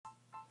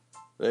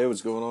Hey,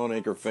 what's going on,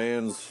 Anchor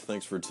fans?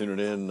 Thanks for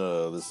tuning in.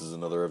 This is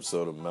another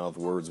episode of Mouth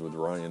Words with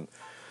Ryan.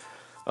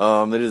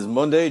 It is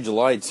Monday,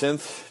 July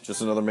 10th.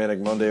 Just another manic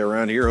Monday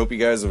around here. Hope you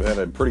guys have had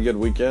a pretty good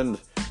weekend,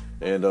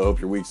 and I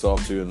hope your week's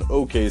off to an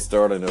okay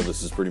start. I know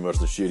this is pretty much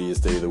the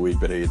shittiest day of the week,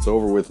 but hey, it's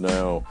over with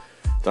now.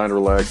 Time to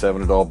relax, have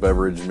an adult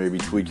beverage, maybe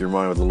tweak your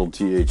mind with a little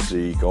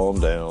THC, calm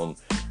down,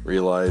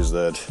 realize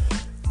that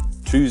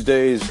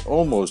Tuesday's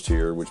almost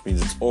here, which means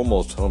it's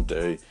almost hump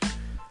day.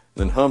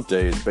 Then hump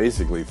day is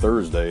basically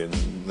Thursday, and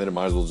then it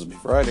might as well just be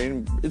Friday.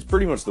 And it's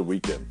pretty much the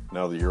weekend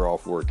now that you're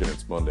off work and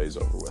it's Monday's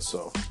over with.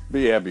 So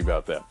be happy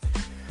about that.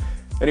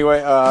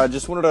 Anyway,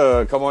 just wanted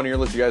to come on here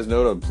and let you guys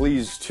know to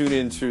please tune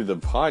into the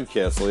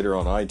podcast later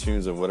on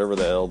iTunes and whatever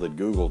the hell that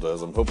Google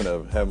does. I'm hoping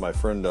to have my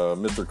friend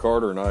Mr.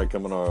 Carter and I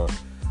coming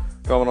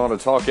on to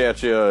talk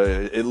at you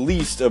at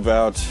least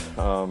about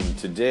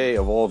today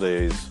of all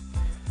days.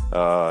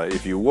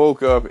 If you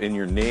woke up and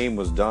your name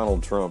was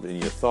Donald Trump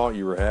and you thought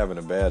you were having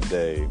a bad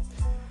day,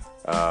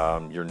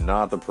 you're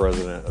not the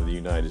president of the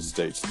United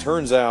States.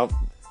 Turns out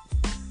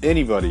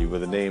anybody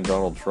with the name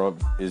Donald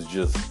Trump is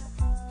just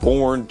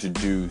born to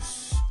do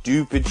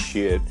stupid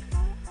shit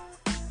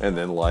and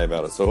then lie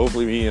about it. So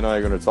hopefully me and I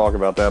are going to talk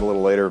about that a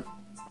little later.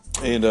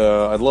 And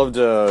I'd love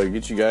to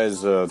get you guys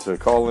to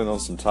call in on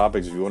some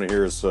topics if you want to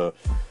hear us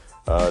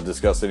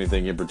discuss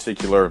anything in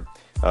particular.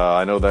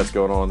 I know that's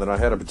going on. Then I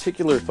had a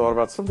particular thought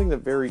about something that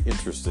very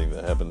interesting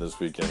that happened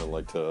this weekend I'd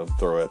like to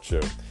throw at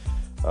you.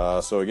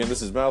 So again,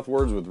 this is Mouth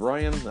Words with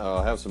Ryan.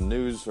 I'll have some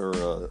news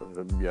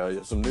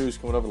some news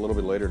coming up a little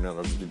bit later. Now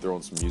I'll just be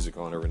throwing some music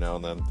on every now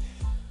and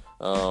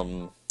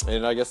then.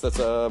 And I guess that's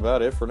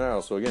about it for now.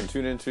 So again,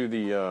 tune into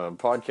the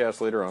podcast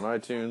later on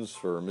iTunes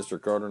for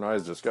Mr. Carter and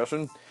I's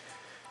discussion.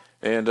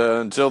 And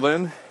until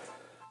then,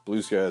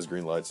 blue skies,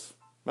 green lights.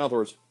 Mouth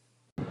Words.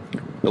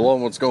 Hello,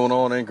 what's going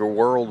on, Anchor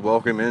World?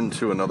 Welcome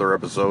into another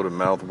episode of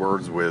Mouth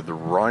Words with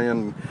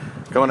Ryan,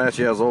 coming at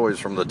you as always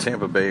from the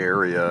Tampa Bay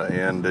area,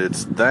 and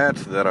it's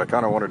that I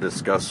kind of want to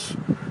discuss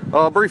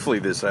briefly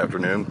this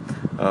afternoon.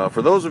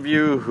 For those of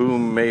you who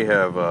may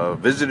have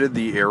visited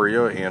the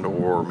area and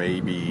or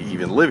maybe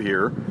even live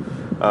here,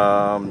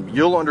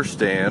 you'll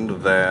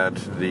understand that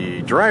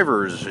the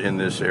drivers in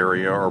this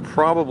area are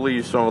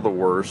probably some of the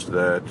worst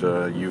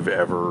that you've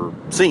ever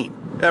seen,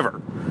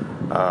 ever.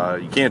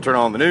 You can't turn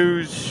on the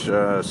news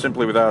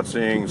simply without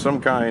seeing some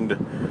kind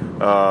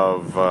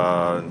of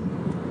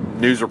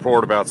news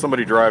report about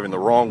somebody driving the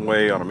wrong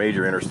way on a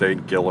major interstate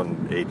and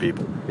killing 8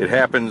 people. It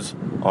happens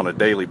on a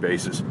daily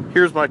basis.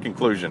 Here's my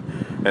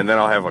conclusion, and then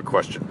I'll have a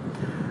question.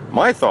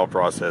 My thought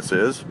process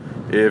is,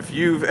 if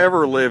you've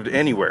ever lived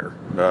anywhere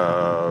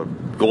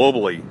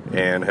globally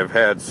and have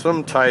had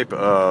some type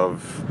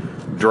of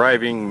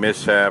driving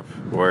mishap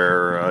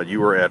where you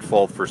were at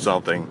fault for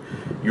something,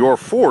 you're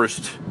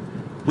forced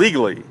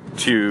legally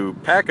to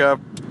pack up,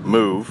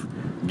 move,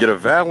 get a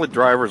valid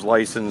driver's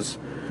license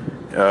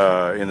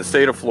in the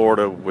state of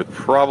Florida with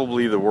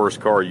probably the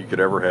worst car you could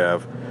ever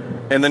have,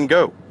 and then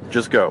go.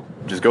 Just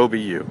go be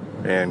you,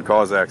 and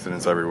cause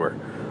accidents everywhere.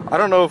 I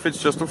don't know if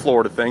it's just a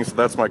Florida thing, so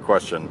that's my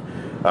question.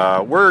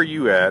 Where are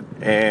you at,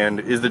 and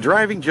is the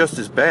driving just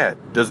as bad?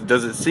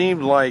 Does it seem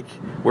like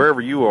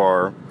wherever you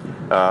are,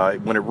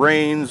 when it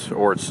rains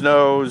or it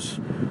snows,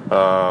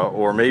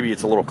 or maybe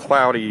it's a little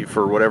cloudy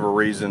for whatever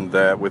reason,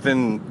 that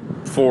within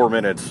 4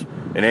 minutes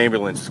an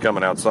ambulance is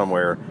coming out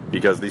somewhere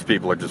because these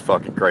people are just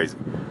fucking crazy?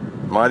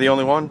 Am I the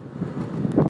only one?